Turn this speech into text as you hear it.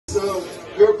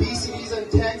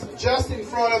bags and tanks just in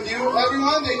front of you.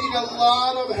 Everyone, they need a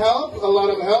lot of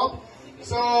help,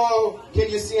 So, can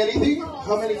you see anything?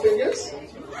 How many fingers?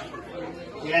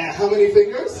 Yeah, how many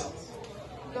fingers?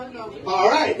 Don't know. All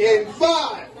right, in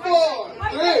 5, 4,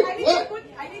 3, what?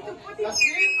 I need to put it.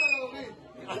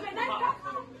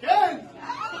 Again.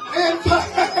 In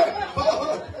 5,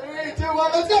 4, 3, 2,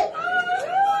 1, let's go.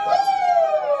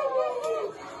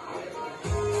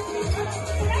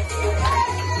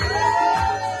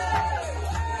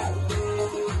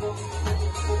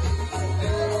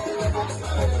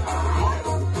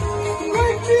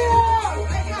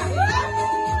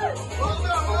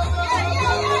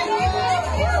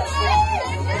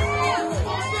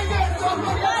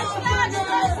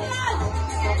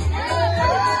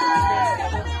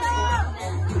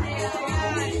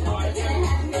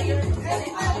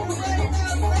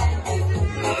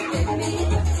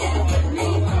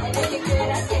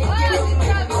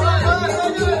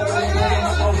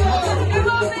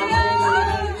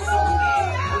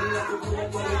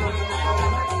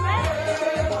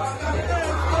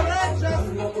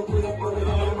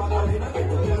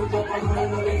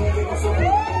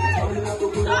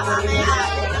 Amén.